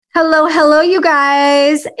Hello, hello, you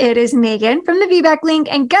guys. It is Megan from the VBAC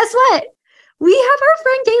Link. And guess what? We have our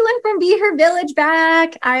friend Kaitlin from Be Her Village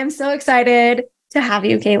back. I am so excited to have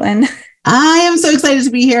you, Kaitlin. I am so excited to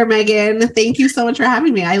be here, Megan. Thank you so much for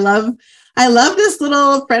having me. I love this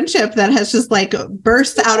little friendship that has just like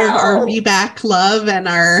burst out of our VBAC love and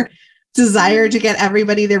our desire to get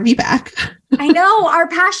everybody their VBAC. I know, our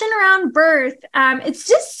passion around birth. It's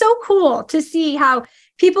just so cool to see how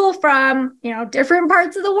people from, different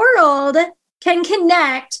parts of the world can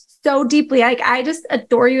connect so deeply. Like, I just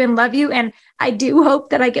adore you and love you. And I do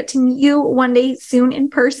hope that I get to meet you one day soon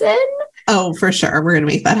in person. Oh, for sure. We're going to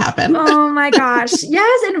make that happen. Oh my gosh.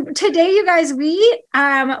 Yes. And today, you guys, we're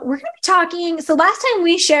going to be talking. So last time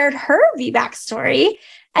we shared her VBAC story,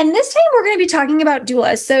 and this time we're going to be talking about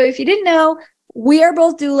doulas. So if you didn't know, we are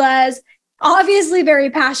both doulas, obviously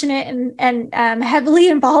very passionate and heavily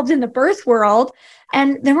involved in the birth world.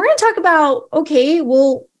 And then we're going to talk about, okay,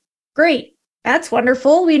 well, great. That's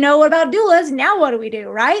wonderful. We know about doulas. Now what do we do,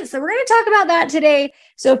 right? So we're going to talk about that today.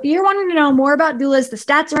 So if you're wanting to know more about doulas, the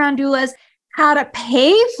stats around doulas, how to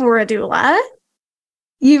pay for a doula,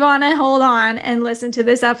 you want to hold on and listen to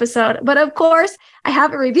this episode. But of course, I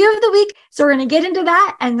have a review of the week. So we're going to get into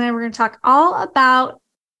that. And then we're going to talk all about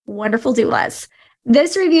wonderful doulas.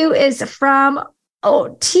 This review is from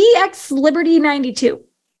TX Liberty 92.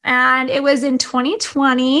 And it was in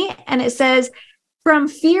 2020. And it says, "From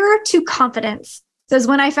fear to confidence." It says,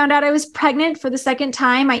 "When I found out I was pregnant for the second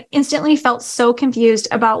time, I instantly felt so confused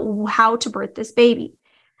about how to birth this baby.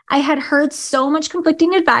 I had heard so much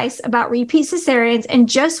conflicting advice about repeat cesareans and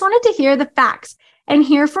just wanted to hear the facts and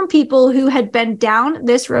hear from people who had been down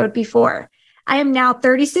this road before. I am now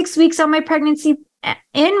 36 weeks into my pregnancy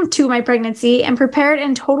and prepared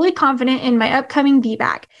and totally confident in my upcoming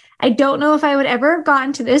VBAC. I don't know if I would ever have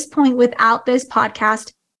gotten to this point without this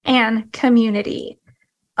podcast and community."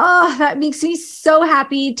 Oh, that makes me so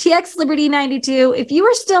happy. TX Liberty 92, if you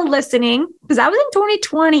are still listening, because that was in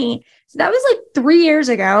 2020, so that was like 3 years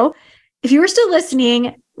ago. If you are still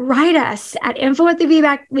listening, write us at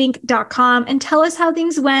info@thevbaclink.com and tell us how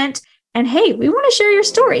things went. And hey, we want to share your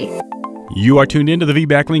story. You are tuned into the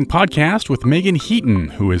VBAC Link podcast with Megan Heaton,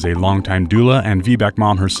 who is a longtime doula and VBAC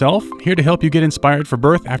mom herself, here to help you get inspired for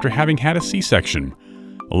birth after having had a C-section.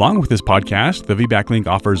 Along with this podcast, the VBAC Link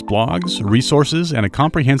offers blogs, resources, and a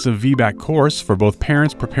comprehensive VBAC course for both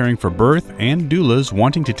parents preparing for birth and doulas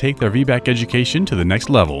wanting to take their VBAC education to the next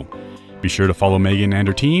level. Be sure to follow Megan and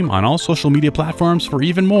her team on all social media platforms for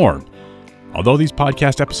even more. Although these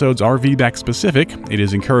podcast episodes are VBAC specific, it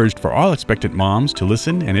is encouraged for all expectant moms to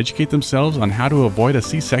listen and educate themselves on how to avoid a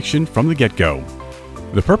C-section from the get-go.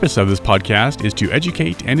 The purpose of this podcast is to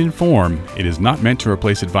educate and inform. It is not meant to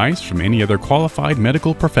replace advice from any other qualified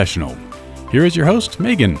medical professional. Here is your host,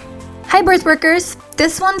 Megan. Hi, birth workers.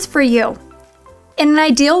 This one's for you. In an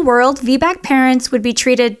ideal world, VBAC parents would be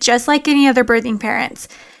treated just like any other birthing parents.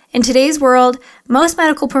 In today's world, most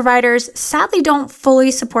medical providers sadly don't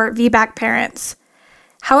fully support VBAC parents.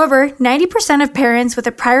 However, 90% of parents with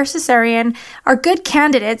a prior cesarean are good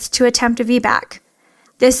candidates to attempt a VBAC.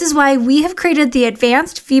 This is why we have created the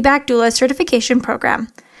Advanced VBAC Doula Certification Program.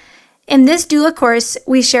 In this doula course,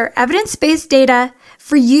 we share evidence-based data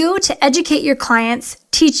for you to educate your clients,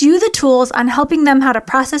 teach you the tools on helping them how to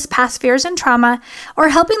process past fears and trauma, or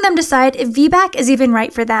helping them decide if VBAC is even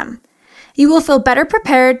right for them. You will feel better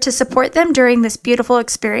prepared to support them during this beautiful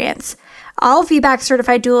experience. All VBAC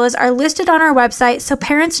certified doulas are listed on our website so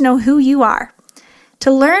parents know who you are. To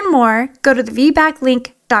learn more, go to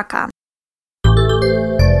thevbaclink.com.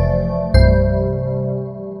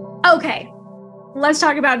 Okay, let's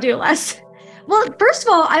talk about doulas. Well, first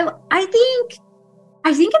of all, I think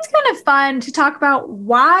it's kind of fun to talk about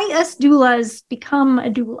why us doulas become a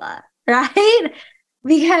doula, right?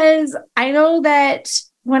 Because I know that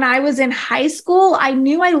when I was in high school, I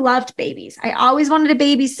knew I loved babies. I always wanted to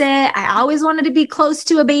babysit. I always wanted to be close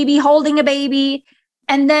to a baby, holding a baby.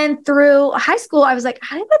 And then through high school, I was like,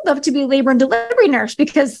 I would love to be a labor and delivery nurse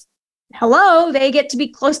because, hello, they get to be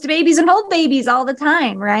close to babies and hold babies all the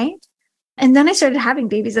time, right? And then I started having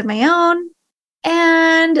babies of my own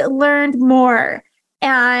and learned more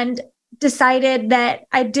and decided that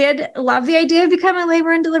I did love the idea of becoming a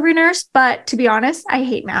labor and delivery nurse. But to be honest, I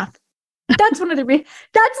hate math. That's literally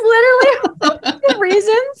the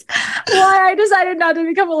reasons why I decided not to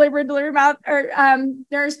become a labor and delivery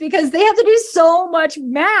nurse, because they have to do so much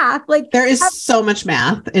math. Like, there is so much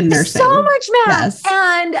math in nursing. So much math. Yes.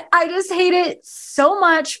 And I just hate it so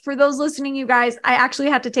much. For those listening, you guys, I actually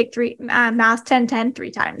had to take math 10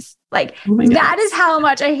 3 times. Like, that is how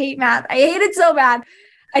much I hate math. I hate it so bad.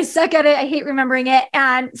 I suck at it. I hate remembering it.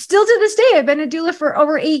 And still to this day, I've been a doula for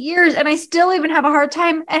over 8 years, and I still even have a hard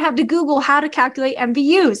time and have to Google how to calculate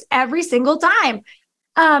MVUs every single time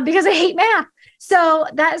because I hate math. So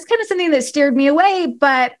that is kind of something that steered me away.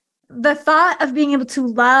 But the thought of being able to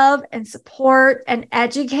love and support and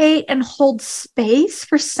educate and hold space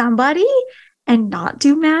for somebody and not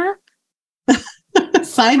do math.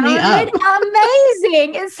 Sign me up.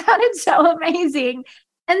 Amazing. It sounded so amazing.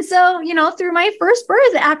 And so, through my first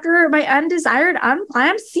birth after my undesired,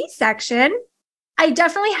 unplanned C-section, I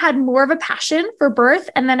definitely had more of a passion for birth.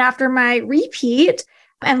 And then after my repeat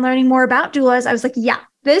and learning more about doulas, I was like, yeah,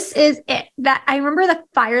 this is it. That I remember the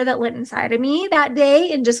fire that lit inside of me that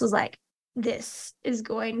day and just was like, this is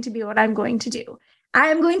going to be what I'm going to do. I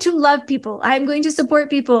am going to love people. I am going to support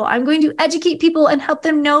people. I'm going to educate people and help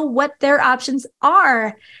them know what their options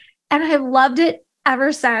are. And I have loved it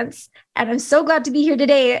ever since. And I'm so glad to be here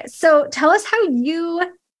today. So tell us where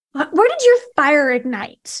did your fire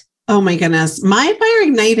ignite? Oh my goodness. My fire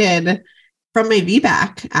ignited from my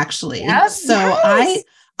VBAC, actually. Yes, so yes.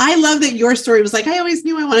 I love that your story was like, I always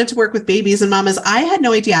knew I wanted to work with babies and mamas. I had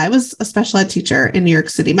no idea. I was a special ed teacher in New York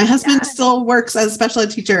City. My husband still works as a special ed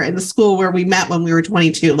teacher in the school where we met when we were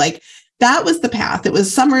 22. Like that was the path. It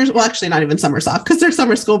was summers. Well, actually not even summers off because they're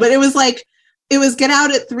summer school, but it was get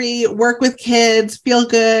out at 3, work with kids, feel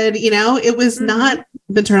good. It was not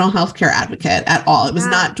maternal health care advocate at all. It was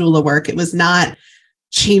not doula work. It was not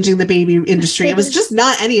changing the baby industry. It was just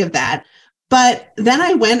not any of that. But then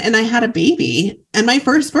I went and I had a baby, and my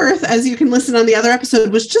first birth, as you can listen on the other episode,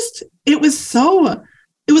 it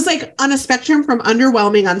was like on a spectrum from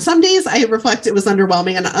underwhelming. On some days I reflect it was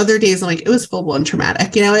underwhelming, and on other days I'm like, it was full blown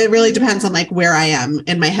traumatic. It really depends on like where I am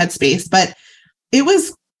in my headspace, but it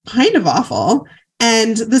was kind of awful.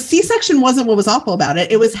 And the C-section wasn't what was awful about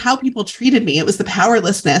it. It was how people treated me. It was the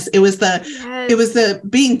powerlessness. It was the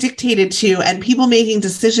being dictated to and people making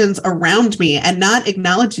decisions around me and not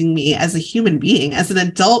acknowledging me as a human being, as an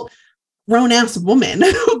adult grown-ass woman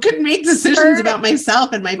who could make decisions about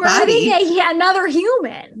myself and my body. Another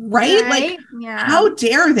human. Right? Like, how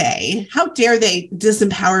dare they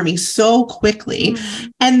disempower me so quickly?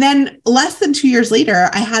 And then less than 2 years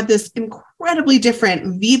later, I had this incredibly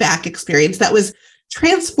different VBAC experience that was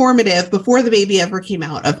transformative before the baby ever came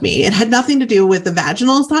out of me. It had nothing to do with the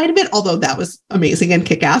vaginal side of it, although that was amazing and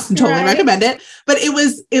kick-ass and totally recommend it. But it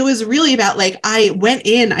was really about like, I went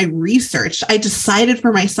in, I researched, I decided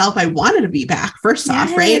for myself, I wanted a VBAC first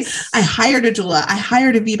off, right? I hired a doula, I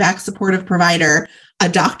hired a VBAC supportive provider, a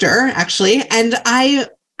doctor actually. And I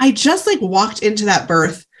just like walked into that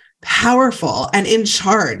birth powerful and in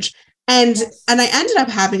charge. And I ended up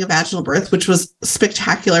having a vaginal birth, which was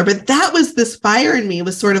spectacular. But that was this fire in me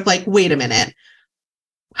was sort of like, wait a minute,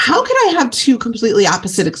 how could I have 2 completely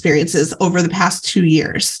opposite experiences over the past 2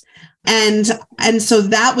 years? And so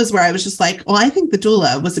that was where I was just like, well, I think the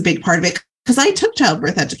doula was a big part of it because I took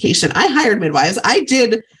childbirth education. I hired midwives. I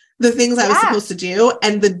did the things I was supposed to do.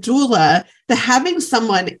 And the doula, the having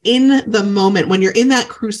someone in the moment when you're in that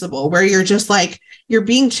crucible where you're just like, you're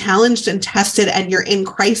being challenged and tested and you're in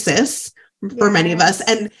crisis for many of us.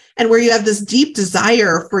 And where you have this deep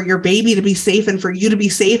desire for your baby to be safe and for you to be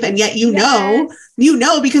safe. And yet,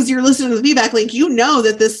 because you're listening to the feedback link,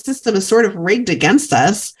 that this system is sort of rigged against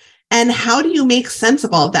us. And how do you make sense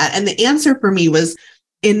of all of that? And the answer for me was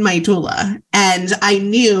in my doula. And I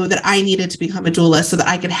knew that I needed to become a doula so that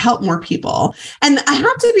I could help more people. And I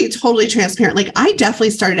have to be totally transparent. Like I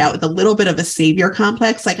definitely started out with a little bit of a savior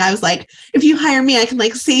complex. Like I was like, if you hire me, I can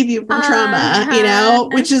like save you from trauma,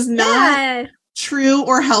 which is not true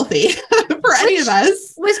or healthy for any of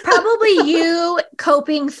us. Was probably you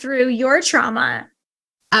coping through your trauma.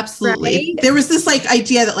 Absolutely. Right? There was this like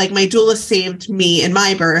idea that like my doula saved me in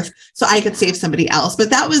my birth so I could save somebody else.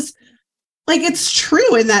 But that was like, it's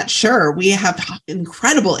true in that, sure, we have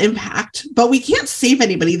incredible impact, but we can't save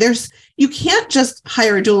anybody. You can't just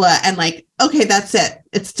hire a doula and like, okay, that's it.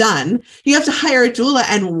 It's done. You have to hire a doula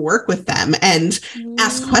and work with them and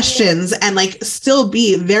ask questions and like still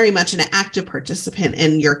be very much an active participant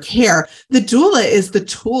in your care. The doula is the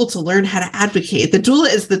tool to learn how to advocate. The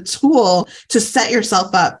doula is the tool to set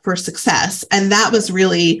yourself up for success. And that was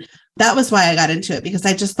why I got into it, because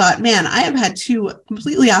I just thought, man, I have had 2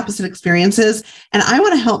 completely opposite experiences and I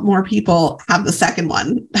want to help more people have the second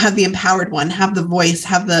one, have the empowered one, have the voice,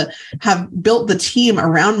 have built the team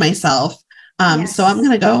around myself. So I'm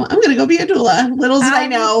going to go be a doula. Little did I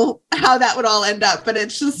know how that would all end up, but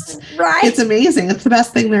it's just, it's amazing. It's the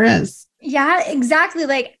best thing there is. Yeah, exactly.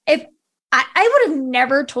 Like if I would have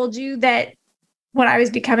never told you that when I was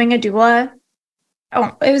becoming a doula,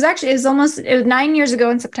 it was 9 years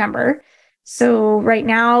ago in September. So right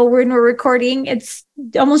now when we're recording, it's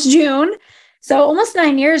almost June. So almost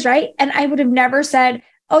 9 years, right? And I would have never said,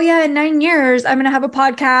 oh yeah, in 9 years, I'm going to have a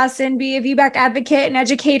podcast and be a VBAC advocate and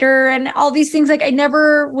educator and all these things. Like I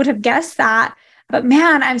never would have guessed that. But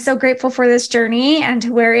man, I'm so grateful for this journey and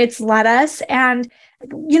to where it's led us. And,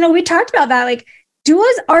 we talked about that. Like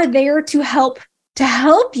doulas are there to help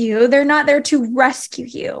you. They're not there to rescue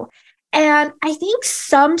you. And I think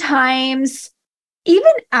sometimes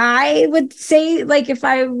even I would say, like, if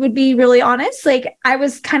I would be really honest, like I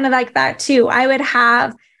was kind of like that too. I would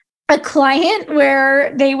have a client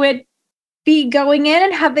where they would be going in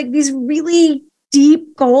and have like these really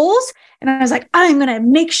deep goals. And I was like, I'm going to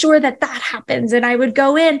make sure that happens. And I would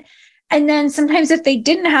go in. And then sometimes if they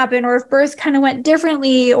didn't happen, or if birth kind of went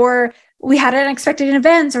differently, or we had unexpected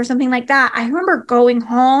events or something like that, I remember going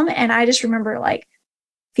home and I just remember like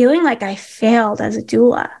feeling like I failed as a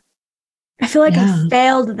doula. I feel like I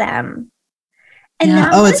failed them. And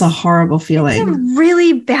it's a horrible feeling. It's a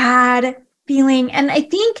really bad feeling. And I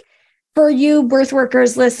think for you birth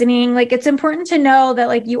workers listening, like it's important to know that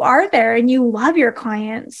like you are there and you love your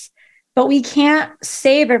clients, but we can't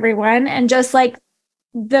save everyone. And just like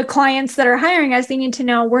the clients that are hiring us, they need to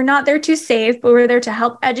know we're not there to save, but we're there to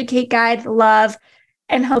help educate, guide, love,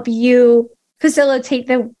 and help you facilitate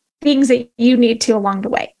the things that you need to along the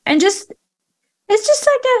way. And it's just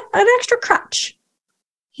like an extra crutch.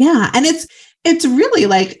 Yeah. And it's really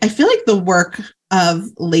like, I feel like the work of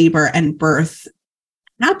labor and birth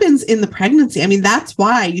happens in the pregnancy. I mean, that's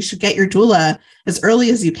why you should get your doula as early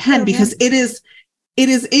as you can, because it is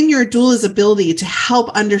in your doula's ability to help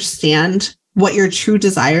understand what your true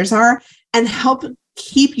desires are and help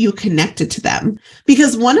keep you connected to them.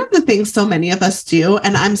 Because one of the things so many of us do,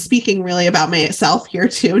 and I'm speaking really about myself here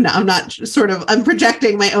too, now I'm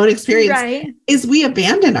projecting my own experience, right, is we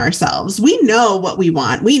abandon ourselves. We know what we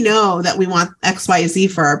want. We know that we want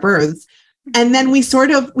XYZ for our births. And then we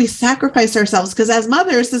sacrifice ourselves, because as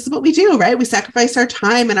mothers, this is what we do, right? We sacrifice our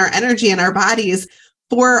time and our energy and our bodies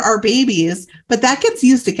for our babies, but that gets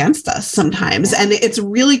used against us sometimes. And it's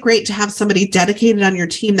really great to have somebody dedicated on your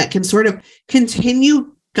team that can sort of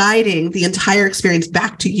continue guiding the entire experience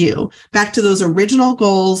back to you, back to those original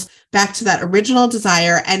goals, back to that original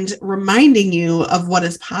desire, and reminding you of what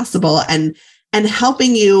is possible and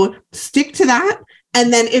helping you stick to that.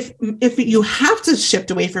 And then if you have to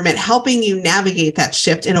shift away from it, helping you navigate that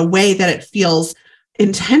shift in a way that it feels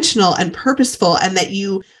intentional and purposeful, and that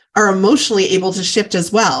you are emotionally able to shift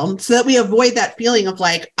as well, so that we avoid that feeling of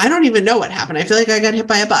like, I don't even know what happened. I feel like I got hit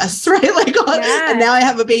by a bus, right? Like, and now I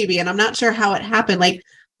have a baby and I'm not sure how it happened. Like,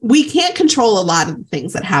 we can't control a lot of the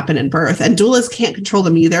things that happen in birth, and doulas can't control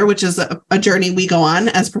them either, which is a journey we go on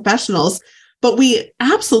as professionals. But we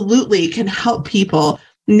absolutely can help people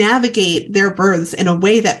navigate their births in a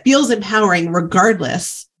way that feels empowering,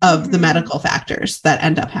 regardless of the medical factors that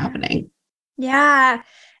end up happening. Yeah.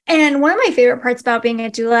 And one of my favorite parts about being a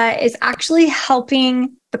doula is actually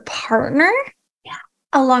helping the partner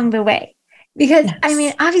along the way. Because, I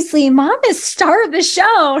mean, obviously, mom is star of the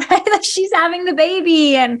show, right? She's having the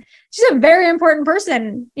baby and she's a very important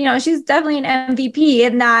person. She's definitely an MVP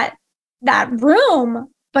in that room.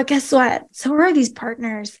 But guess what? So are these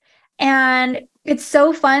partners. And it's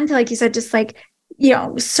so fun to, like you said, just like,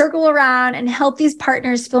 circle around and help these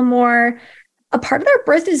partners feel more a part of their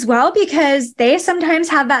birth as well, because they sometimes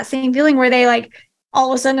have that same feeling where they like, all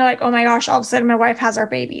of a sudden they're like, oh my gosh, all of a sudden my wife has our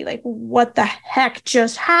baby. Like, what the heck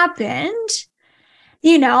just happened?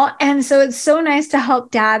 And so it's so nice to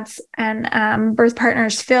help dads and birth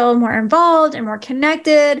partners feel more involved and more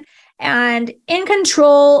connected and in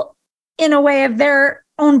control in a way of their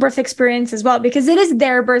own birth experience as well, because it is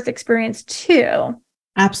their birth experience too.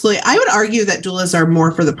 Absolutely. I would argue that doulas are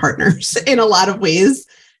more for the partners in a lot of ways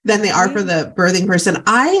than they are for the birthing person.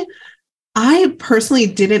 I personally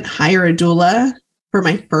didn't hire a doula for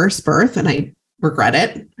my first birth, and I regret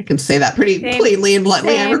it. I can say that pretty plainly and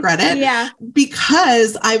bluntly. I regret it. Yeah.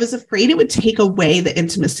 Because I was afraid it would take away the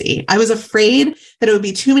intimacy. I was afraid that it would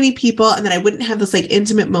be too many people and that I wouldn't have this like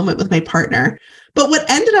intimate moment with my partner. But what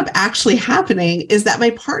ended up actually happening is that my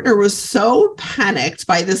partner was so panicked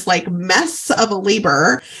by this like mess of a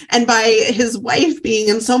labor and by his wife being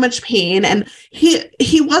in so much pain. And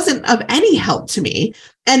he wasn't of any help to me.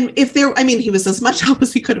 And he was as much help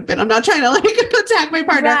as he could have been. I'm not trying to like attack my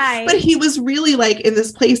partner, but he was really like in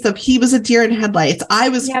this place of, he was a deer in headlights. I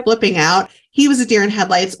was flipping out. He was a deer in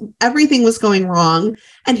headlights. Everything was going wrong.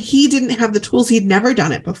 And he didn't have the tools. He'd never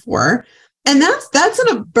done it before. And that's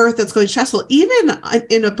in a birth that's going stressful. Even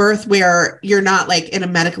in a birth where you're not like in a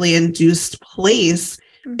medically induced place,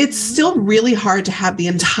 it's still really hard to have the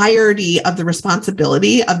entirety of the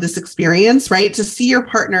responsibility of this experience, right? To see your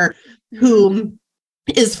partner who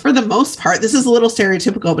is, for the most part, this is a little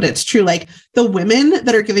stereotypical, but it's true. Like, the women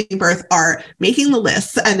that are giving birth are making the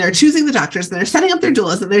lists, and they're choosing the doctors, and they're setting up their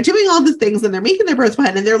doulas, and they're doing all the things, and they're making their birth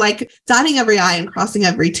plan, and they're like dotting every I and crossing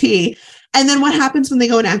every T. And then what happens when they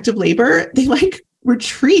go in active labor? They like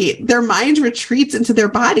retreat. Their mind retreats into their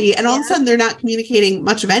body, and all of a sudden they're not communicating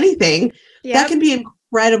much of anything. That can be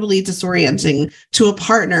incredibly disorienting to a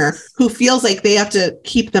partner who feels like they have to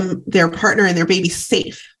keep their partner and their baby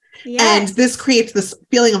safe. And this creates this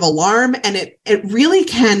feeling of alarm, and it really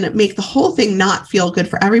can make the whole thing not feel good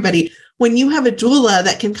for everybody. When you have a doula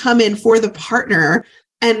that can come in for the partner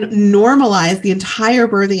and normalize the entire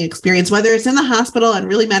birthing experience, whether it's in the hospital and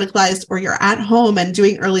really medicalized, or you're at home and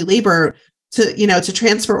doing early labor to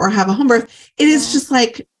transfer or have a home birth, it is just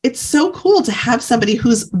like, it's so cool to have somebody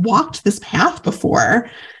who's walked this path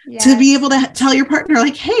before to be able to tell your partner,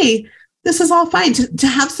 like, hey, this is all fine. To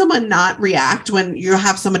have someone not react when you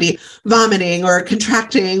have somebody vomiting or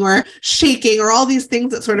contracting or shaking or all these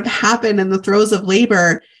things that sort of happen in the throes of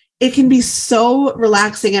labor, it can be so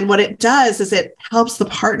relaxing. And what it does is it helps the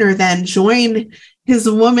partner then join his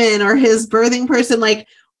woman or his birthing person, like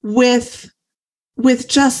with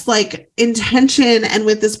just like intention and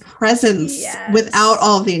with this presence without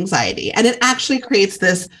all of the anxiety. And it actually creates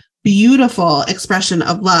this beautiful expression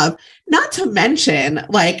of love. Not to mention,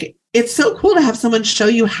 like, it's so cool to have someone show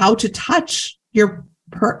you how to touch your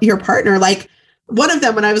partner. Like, one of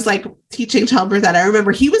them, when I was like teaching childbirth, that I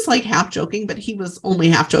remember he was like half joking, but he was only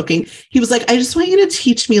half joking. He was like, I just want you to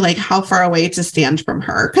teach me like how far away to stand from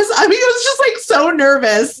her. Cause I mean, I was just like so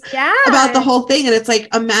nervous about the whole thing. And it's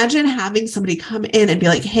like, imagine having somebody come in and be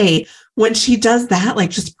like, hey, when she does that,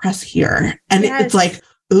 like, just press here. And it's like,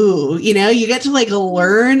 ooh, you get to like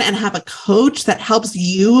learn and have a coach that helps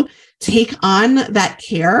you take on that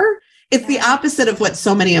care. It's the opposite of what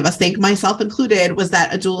so many of us think, myself included, was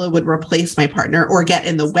that a doula would replace my partner or get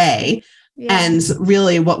in the way. And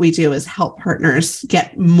really what we do is help partners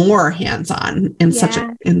get more hands-on in such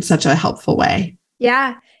a helpful way.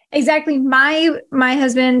 Yeah, exactly. My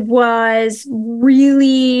husband was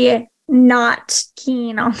really not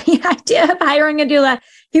keen on the idea of hiring a doula.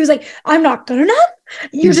 He was like, I'm not good enough.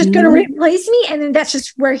 You're just going to replace me. And then that's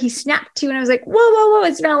just where he snapped to. And I was like, whoa,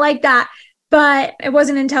 it's not like that. But it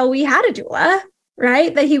wasn't until we had a doula,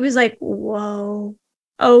 right, that he was like, whoa,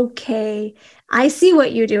 okay, I see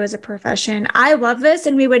what you do as a profession. I love this.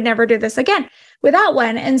 And we would never do this again without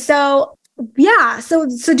one. And so, so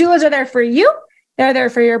doulas are there for you. They're there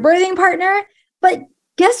for your birthing partner. But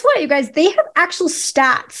guess what, you guys? They have actual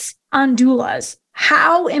stats on doulas,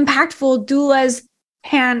 how impactful doulas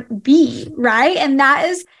can be, right? And that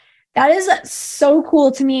is so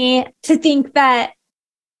cool to me, to think that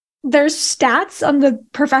there's stats on the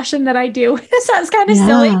profession that I do. It sounds kind of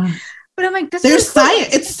silly, but I'm like, there's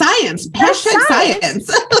science. It's science. Hashtag science.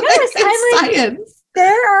 Yes, I'm like, science.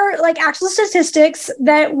 There are like actual statistics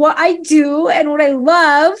that what I do and what I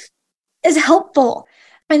love is helpful.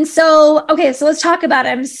 And so, okay, so let's talk about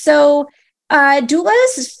them. So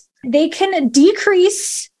doulas, they can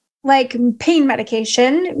decrease like pain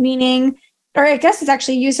medication, meaning, or I guess it's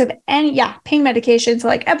actually use of pain medication. So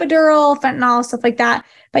like epidural, fentanyl, stuff like that,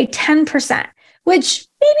 by 10%, which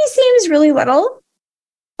maybe seems really little.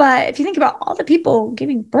 But if you think about all the people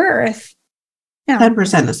giving birth,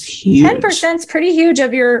 10% is huge. 10% is pretty huge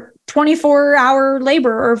of your 24-hour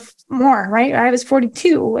labor or more, right? I was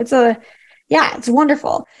 42. It's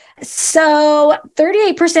wonderful. So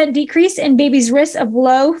 38% decrease in baby's risk of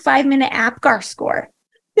low 5-minute APGAR score.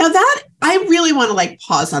 Now that, I really want to like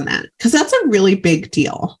pause on that, because that's a really big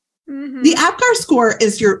deal. The APGAR score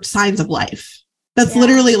is your signs of life. That's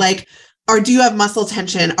literally like, do you have muscle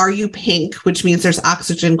tension? Are you pink, which means there's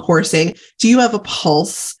oxygen coursing? Do you have a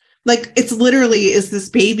pulse? Like, it's literally, is this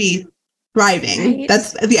baby thriving? Right.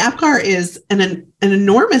 That's the APGAR is an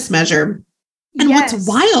enormous measure. And what's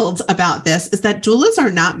wild about this is that doulas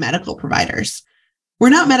are not medical providers. We're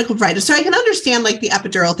not medical providers. So I can understand like the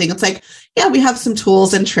epidural thing. It's like, we have some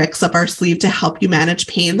tools and tricks up our sleeve to help you manage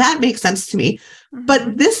pain. That makes sense to me.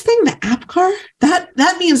 But this thing, the APGAR,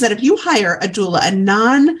 that means that if you hire a doula, a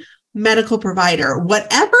non-medical provider,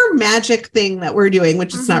 whatever magic thing that we're doing,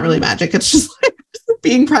 which is not really magic, it's just like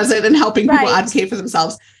being present and helping people advocate for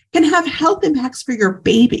themselves, can have health impacts for your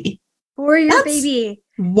baby. For your baby.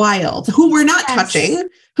 Wild. Who we're not touching,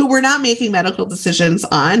 who we're not making medical decisions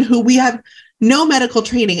on, who we have no medical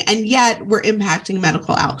training, and yet we're impacting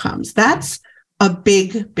medical outcomes. That's a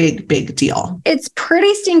big, big, big deal. It's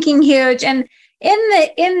pretty stinking huge. And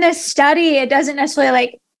in this study, it doesn't necessarily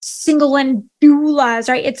like single and doulas,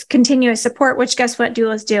 right? It's continuous support, which guess what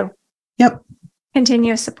doulas do? Yep.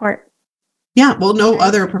 Continuous support. Yeah. Well, no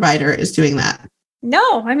other provider is doing that.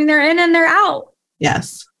 No, I mean, they're in and they're out.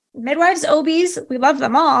 Yes. Midwives, OBs, we love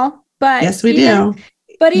them all, but yes, we do.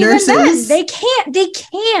 But Nurses, even then, they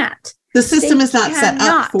can't. The system is not set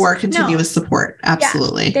up for continuous support.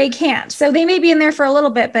 Absolutely. Yeah, they can't. So they may be in there for a little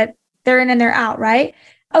bit, but they're in and they're out, right?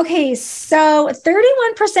 Okay, so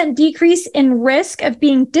 31% decrease in risk of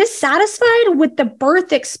being dissatisfied with the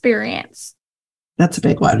birth experience. That's a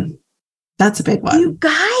big one. That's a big one. You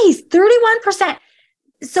guys, 31%.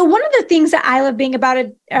 So one of the things that I love being about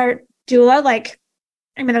a doula, like,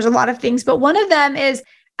 I mean, there's a lot of things, but one of them is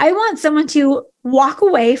I want someone to walk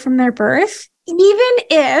away from their birth, even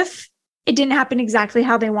if it didn't happen exactly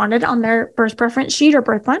how they wanted on their birth preference sheet or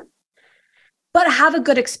birth plan, but have a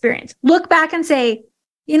good experience. Look back and say,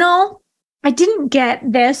 you know, I didn't get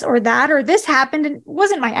this or that, or this happened and it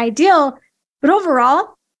wasn't my ideal, but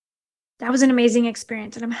overall, that was an amazing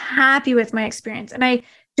experience. And I'm happy with my experience. And I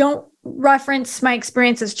don't reference my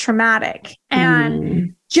experience as traumatic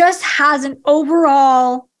and just has an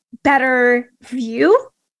overall better view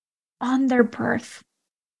on their birth.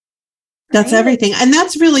 That's everything. And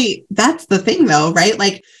that's the thing though, right?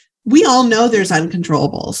 Like we all know there's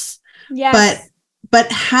uncontrollables. Yes.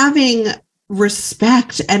 But having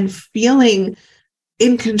respect and feeling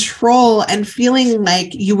in control and feeling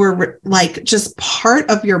like you were like just part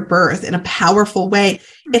of your birth in a powerful way,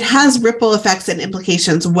 it has ripple effects and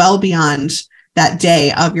implications well beyond that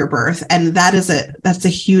day of your birth. And that's a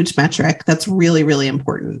huge metric. That's really, really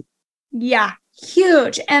important. Yeah,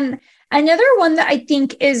 huge. And another one that I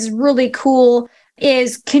think is really cool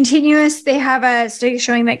is continuous. They have a study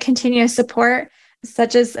showing that continuous support,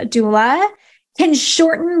 such as a doula, can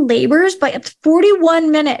shorten labors by up to 41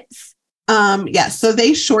 minutes. Yes. So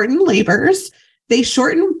they shorten labors, they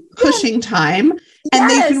shorten pushing time, and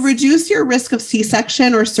they can reduce your risk of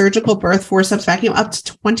C-section or surgical birth forceps vacuum up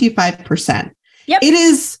to 25%. Yep. It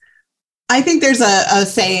is, I think there's a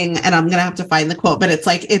saying, and I'm going to have to find the quote, but it's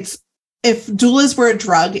like, if doulas were a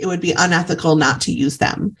drug, it would be unethical not to use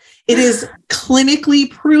them. It is clinically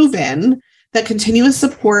proven that continuous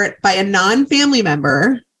support by a non-family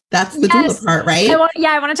member, that's the doula part, right?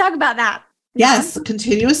 I want to talk about that. Yes,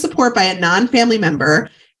 continuous support by a non-family member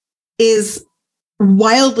is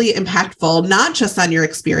wildly impactful, not just on your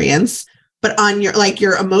experience, but on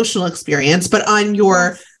your emotional experience, but on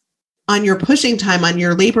your pushing time, on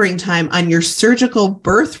your laboring time, on your surgical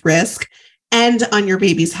birth risk, and on your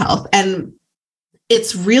baby's health. And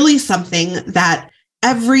it's really something that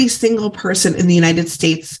every single person in the United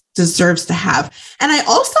States deserves to have. And I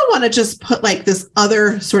also want to just put like this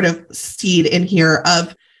other sort of seed in here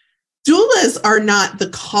of doulas are not the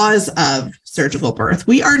cause of surgical birth.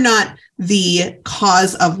 We are not the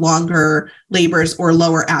cause of longer labors or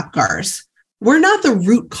lower APGARs. We're not the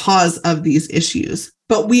root cause of these issues,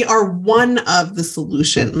 but we are one of the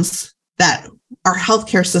solutions that our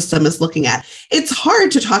healthcare system is looking at. It's hard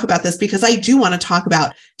to talk about this because I do want to talk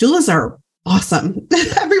about doulas are awesome.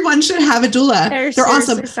 Everyone should have a doula. They're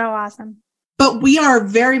awesome. They're so awesome. But we are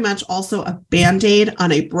very much also a Band-Aid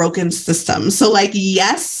on a broken system. So like,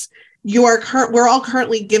 yes, we're all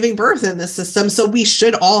currently giving birth in this system. So we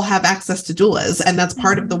should all have access to doulas. And that's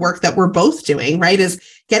part of the work that we're both doing, right? Is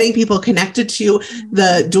getting people connected to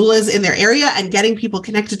the doulas in their area and getting people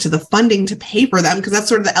connected to the funding to pay for them. Because that's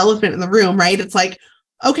sort of the elephant in the room, right? It's like,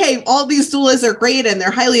 okay, all these doulas are great and they're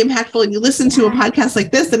highly impactful. And you listen to a podcast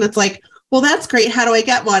like this and it's like, well, that's great. How do I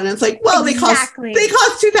get one? And it's like, well, they cost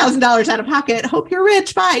 $2,000 out of pocket. Hope you're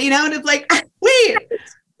rich. Bye. And it's like, wait,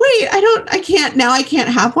 I can't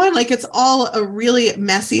have one. Like it's all a really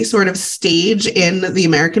messy sort of stage in the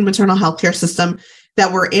American maternal healthcare system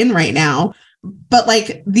that we're in right now. But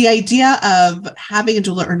like the idea of having a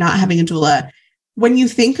doula or not having a doula, when you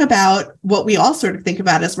think about what we all sort of think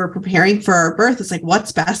about as we're preparing for our birth, it's like,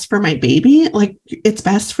 what's best for my baby? Like it's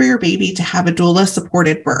best for your baby to have a doula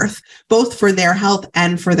supported birth, both for their health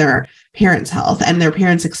and for their parents' health and their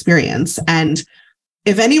parents' experience. And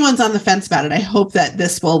if anyone's on the fence about it, I hope that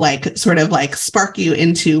this will like sort of like spark you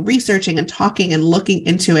into researching and talking and looking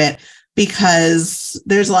into it, because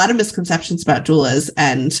there's a lot of misconceptions about doulas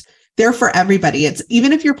and they're for everybody. It's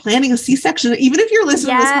even if you're planning a C-section, even if you're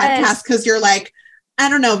listening to this podcast because you're like, I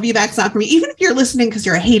don't know, VBAC's not for me. Even if you're listening because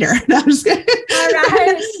you're a hater, no, I'm just kidding. All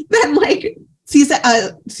right. Then like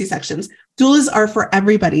C-sections. Doulas are for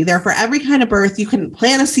everybody. They're for every kind of birth. You can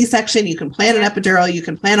plan a C-section, you can plan an epidural, you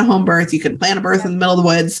can plan a home birth, you can plan a birth in the middle of the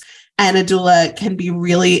woods, and a doula can be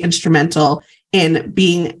really instrumental in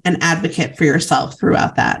being an advocate for yourself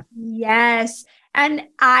throughout that. Yes. And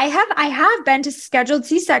I have been to scheduled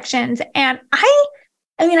C-sections, and I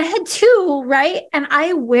had two, right? And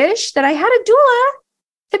I wish that I had a doula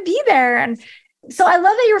to be there. And so I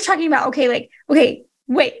love that you were talking about, okay, wait,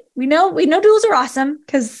 we know doulas are awesome,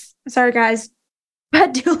 because sorry guys,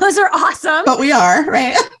 but doulas are awesome. But we are,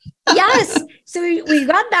 right? Yes. So we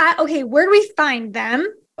got that. Okay, where do we find them?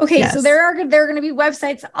 Okay, Yes. so there are going to be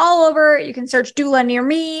websites all over. You can search doula near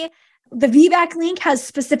me. The VBAC link has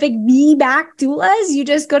specific VBAC doulas. You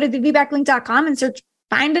just go to the VBAClink.com and search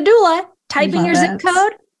find a doula, type in your zip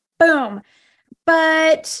code, boom.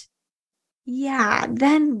 But yeah,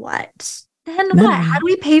 then what? Then what? How do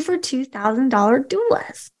we pay for $2,000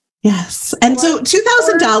 doulas? Yes. And so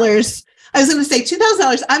 $2,000, I was going to say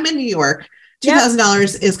 $2,000. I'm in New York.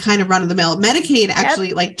 $2,000 is kind of run of the mill. Medicaid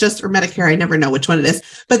actually, or Medicare, I never know which one it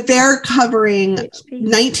is, but they're covering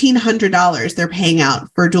 $1,900 they're paying out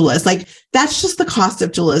for doulas. Like, that's just the cost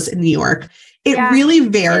of doulas in New York. It really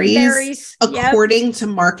varies according to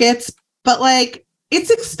markets, but like,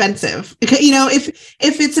 it's expensive. You know, if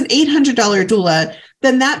it's an $800 doula,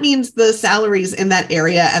 then that means the salaries in that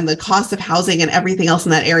area and the cost of housing and everything else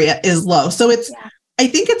in that area is low. So I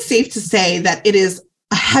think it's safe to say that it is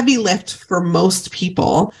a heavy lift for most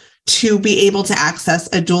people to be able to access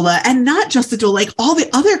a doula, and not just a doula, like all the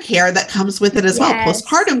other care that comes with it as well.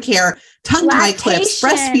 Postpartum care, tongue tie clips,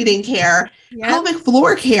 breastfeeding care, pelvic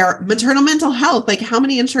floor care, maternal mental health. Like, how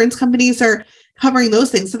many insurance companies are covering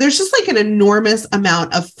those things? So there's just like an enormous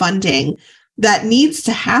amount of funding that needs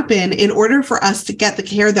to happen in order for us to get the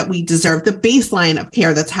care that we deserve, the baseline of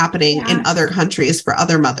care that's happening in other countries for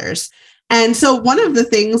other mothers. And so one of the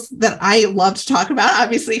things that I love to talk about,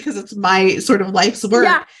 obviously, because it's my sort of life's work.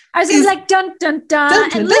 Yeah, I was like, dun, dun, dun,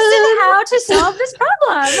 and listen to how to solve this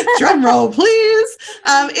problem. Drum roll, please.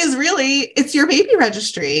 Is really, it's your baby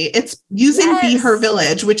registry. It's using Be Her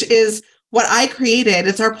Village, which is what I created.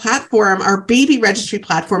 It's our platform, our baby registry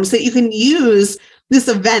platform, so that you can use this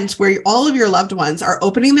event where all of your loved ones are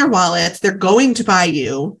opening their wallets. They're going to buy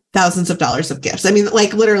you thousands of dollars of gifts. I mean,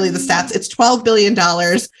 like, literally the stats, it's $12 billion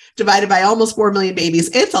divided by almost 4 million babies.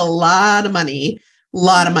 It's a lot of money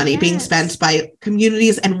being spent by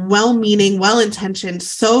communities, and well-meaning, well-intentioned,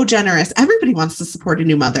 so generous. Everybody wants to support a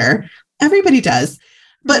new mother. Everybody does.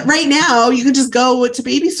 But right now you can just go to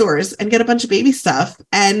baby stores and get a bunch of baby stuff.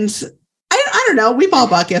 And I don't know, we've all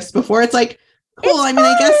bought gifts before. It's like, cool. I mean,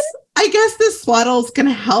 I guess this swaddle's going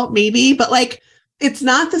to help maybe, but like, it's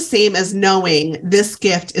not the same as knowing this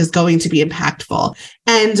gift is going to be impactful.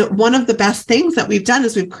 And one of the best things that we've done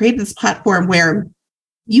is we've created this platform where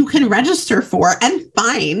you can register for and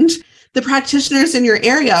find the practitioners in your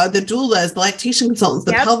area, the doulas, the lactation consultants,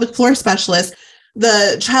 the pelvic floor specialists,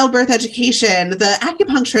 the childbirth education, the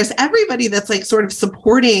acupuncturists, everybody that's like sort of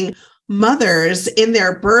supporting mothers in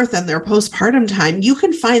their birth and their postpartum time. You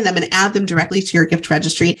can find them and add them directly to your gift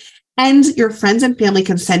registry. And your friends and family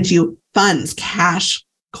can send you funds, cash,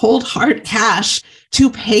 cold hard cash to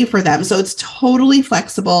pay for them. So it's totally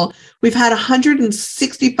flexible. We've had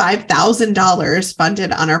 $165,000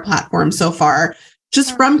 funded on our platform so far,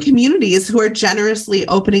 just from communities who are generously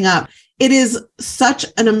opening up. It is such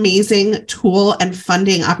an amazing tool and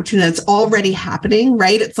funding opportunity that's already happening,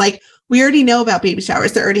 right? It's like, we already know about baby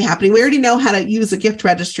showers. They're already happening. We already know how to use a gift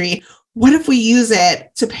registry. What if we use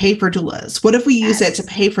it to pay for doulas? What if we use it to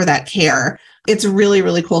pay for that care? It's really,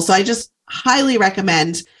 really cool. So I just highly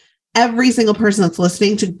recommend every single person that's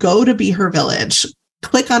listening to go to Be Her Village,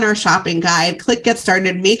 click on our shopping guide, click Get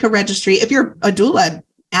Started, make a registry. If you're a doula,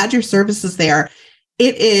 add your services there.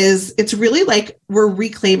 It's really like we're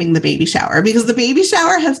reclaiming the baby shower, because the baby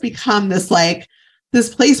shower has become this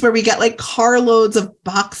place where we get like carloads of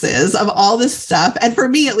boxes of all this stuff. And for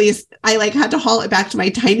me, at least, I like had to haul it back to my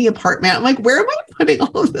tiny apartment. I'm like, where am I putting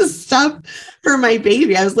all of this stuff for my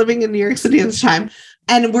baby? I was living in New York City at the time.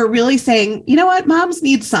 And we're really saying, you know what? Moms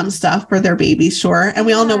need some stuff for their babies, sure. And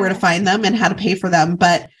we all know where to find them and how to pay for them.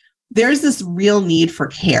 But there's this real need for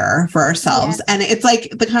care for ourselves. Yeah. And it's like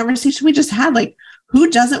the conversation we just had, like, who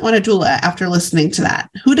doesn't want a doula after listening to that?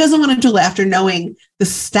 Who doesn't want a doula after knowing the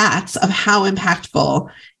stats of how impactful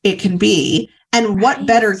it can be? And what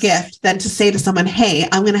better gift than to say to someone, hey,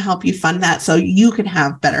 I'm going to help you fund that so you can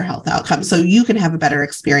have better health outcomes, so you can have a better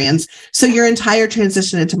experience, so your entire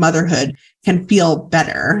transition into motherhood can feel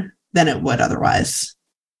better than it would otherwise.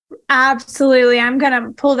 Absolutely. I'm going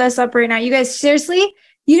to pull this up right now. You guys, seriously,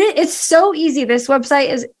 it's so easy. This website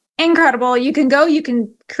is incredible. You can go, you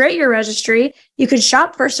can create your registry, you can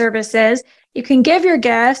shop for services, you can give your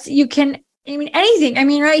gifts, you can, anything.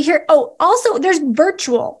 Right here. Oh, also there's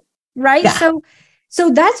virtual, right? Yeah.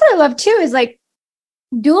 So that's what I love too, is like,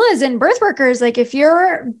 doulas and birth workers, like if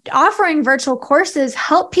you're offering virtual courses,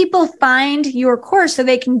 help people find your course so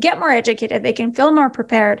they can get more educated, they can feel more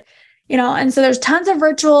prepared, and so there's tons of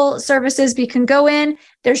virtual services we can go in.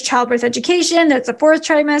 There's childbirth education, there's the 4th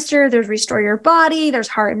trimester, there's Restore Your Body, there's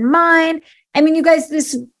Heart and Mind. I mean, you guys,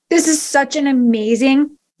 this is such an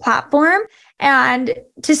amazing platform. And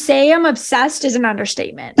to say I'm obsessed is an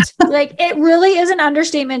understatement. Like, it really is an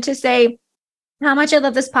understatement to say how much I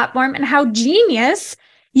love this platform and how genius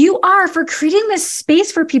you are for creating this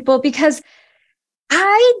space for people, because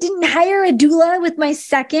I didn't hire a doula with my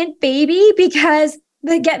second baby because,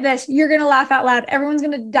 get this, you're going to laugh out loud. Everyone's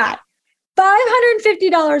going to die.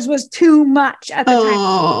 $550 was too much at the time.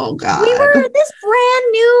 Oh, God. We were this brand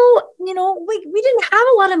new, we didn't have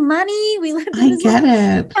a lot of money. We lived in this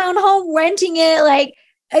townhome, renting it. Like,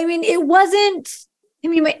 I mean, it wasn't,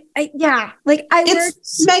 Megan,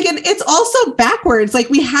 it's also backwards. Like,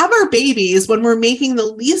 we have our babies when we're making the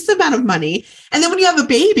least amount of money. And then when you have a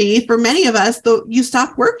baby, for many of us, you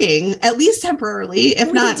stop working, at least temporarily,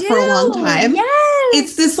 if not for a long time. Yes.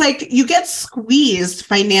 It's this, like, you get squeezed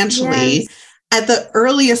financially at the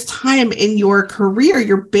earliest time in your career.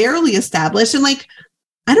 You're barely established. And, like,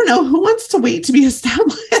 I don't know, who wants to wait to be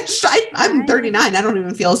established? I'm 39. I don't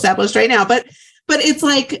even feel established right now. But it's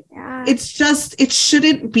like, it's just, it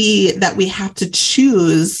shouldn't be that we have to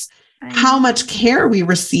choose how much care we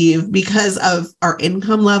receive because of our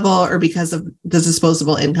income level or because of the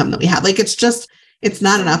disposable income that we have. Like, it's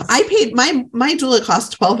not enough. I paid my doula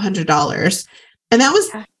cost $1,200, and that was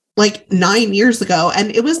like 9 years ago.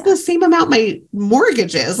 And it was the same amount my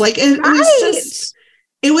mortgage is. Like, it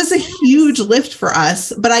was a huge lift for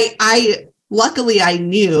us. But luckily I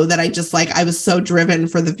knew that I was so driven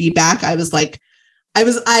for the VBAC. I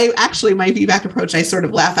actually, my VBAC approach, I sort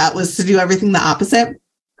of laugh at, was to do everything the opposite.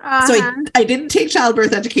 So I didn't take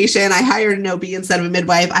childbirth education. I hired an OB instead of a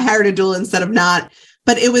midwife. I hired a doula instead of not,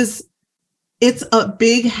 but it's a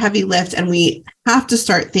big, heavy lift. And we have to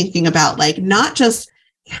start thinking about, like, not just,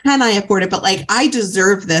 can I afford it, but like, I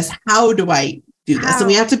deserve this. How do I do this? And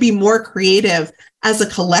we have to be more creative as a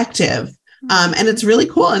collective. And it's really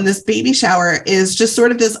cool. And this baby shower is just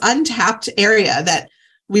sort of this untapped area that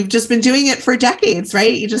we've just been doing it for decades,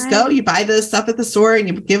 right? You just go, you buy the stuff at the store and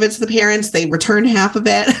you give it to the parents. They return half of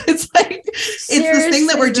it. It's like, it's this thing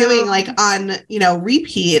that we're doing, like, on,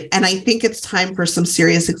 repeat. And I think it's time for some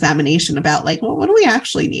serious examination about, like, well, what do we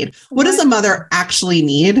actually need? What does a mother actually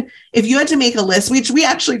need? If you had to make a list, which we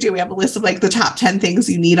actually do, we have a list of, like, the top 10 things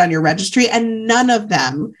you need on your registry, and none of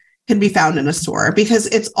them can be found in a store, because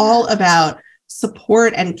it's all about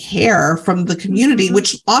support and care from the community,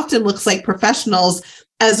 which often looks like professionals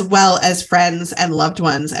as well as friends and loved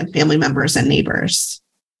ones and family members and neighbors.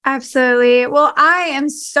 Absolutely. Well, I am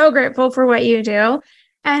so grateful for what you do.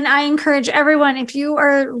 And I encourage everyone, if you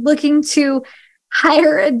are looking to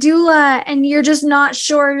hire a doula and you're just not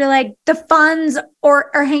sure, you're like, the funds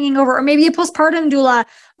are hanging over, or maybe a postpartum doula,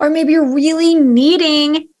 or maybe you're really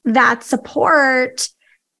needing that support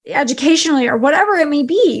educationally or whatever it may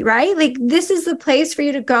be, right? Like, this is the place for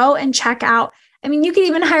you to go and check out. I mean, you could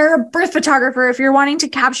even hire a birth photographer if you're wanting to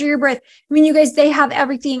capture your birth. I mean, you guys, they have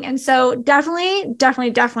everything. And so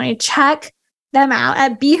definitely check them out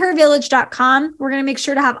at behervillage.com. We're going to make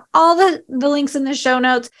sure to have all the links in the show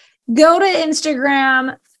notes. Go to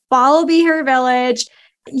Instagram, follow Be Her Village.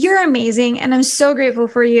 You're amazing. And I'm so grateful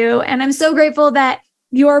for you. And I'm so grateful that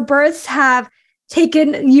your births have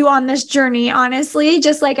taken you on this journey, honestly,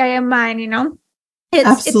 just like I am mine,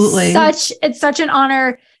 Absolutely. It's such an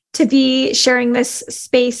honor to be sharing this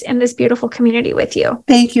space and this beautiful community with you.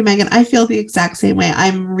 Thank you, Megan. I feel the exact same way.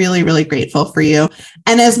 I'm really, really grateful for you.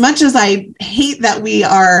 And as much as I hate that we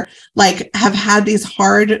are, like, have had these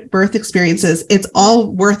hard birth experiences, it's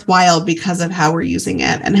all worthwhile because of how we're using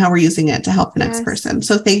it and how we're using it to help the next person.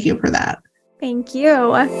 So thank you for that. Thank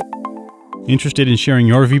you. Interested in sharing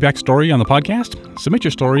your VBAC story on the podcast? Submit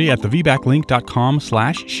your story at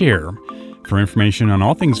thevbaclink.com/share. For information on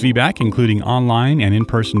all things VBAC, including online and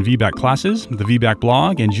in-person VBAC classes, the VBAC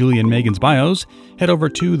blog, and Julie and Megan's bios, head over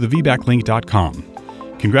to thevbaclink.com.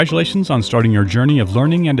 Congratulations on starting your journey of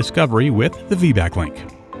learning and discovery with the VBAC Link.